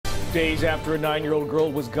Days after a 9-year-old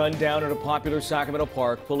girl was gunned down at a popular Sacramento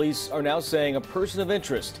park, police are now saying a person of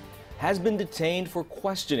interest has been detained for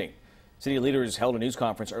questioning. City leaders held a news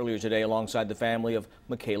conference earlier today alongside the family of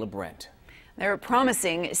Makaylah Brent. They're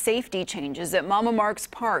promising safety changes at Mama Mark's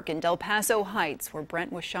Park in Del Paso Heights, where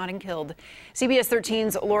Brent was shot and killed. CBS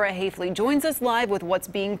 13's Laura Hafley joins us live with what's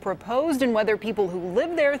being proposed and whether people who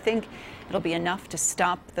live there think it'll be enough to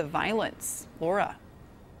stop the violence. Laura.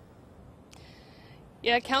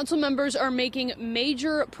 Yeah, council members are making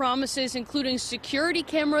major promises, including security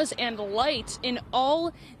cameras and lights in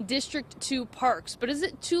all District 2 parks. But is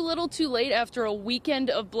it too little too late after a weekend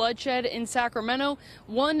of bloodshed in Sacramento?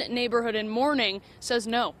 One neighborhood in Mourning says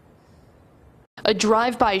no. A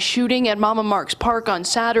drive-by shooting at Mama Mark's Park on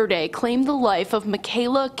Saturday claimed the life of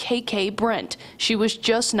Makaylah KK Brent. She was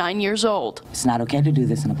just 9 years old. It's not okay to do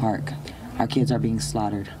this in a park. Our kids are being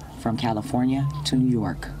slaughtered from California to New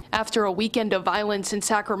York. After a weekend of violence in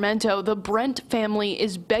Sacramento, the Brent family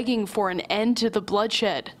is begging for an end to the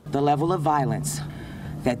bloodshed. The level of violence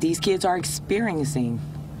that these kids are experiencing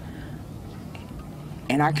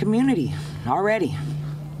in our community already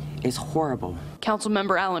is horrible.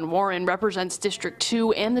 Councilmember Alan Warren represents District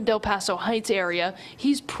 2 and the Del Paso Heights area.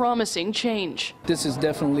 He's promising change. This is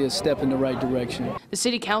definitely a step in the right direction. The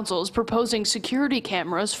city council is proposing security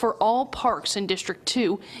cameras for all parks in District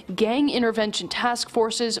 2, gang intervention task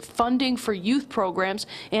forces, funding for youth programs,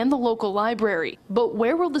 and the local library. But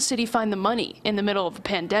where will the city find the money? In the middle of a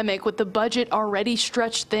pandemic, with the budget already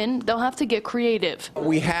stretched thin, they'll have to get creative.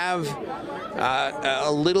 We have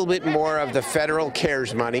a little bit more of the federal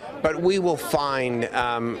CARES money, but we will find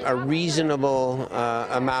a reasonable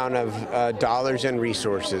amount of dollars and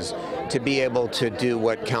resources to be able to do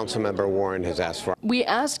what Councilmember Warren has asked for. We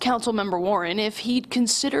asked Councilmember Warren if he'd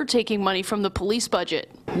consider taking money from the police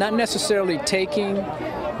budget. Not necessarily taking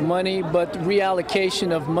money, but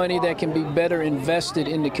reallocation of money that can be better invested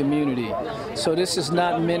in the community. So this is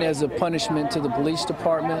not meant as a punishment to the police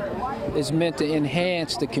department. It's meant to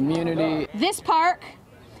enhance the community. This park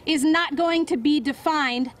is not going to be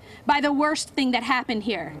defined by the worst thing that happened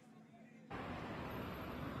here.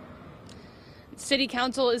 City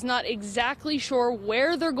Council is not exactly sure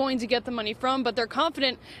where they're going to get the money from, but they're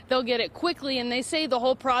confident they'll get it quickly, and they say the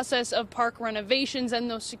whole process of park renovations and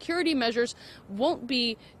those security measures won't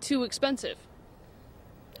be too expensive.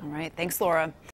 All right, thanks, Laura.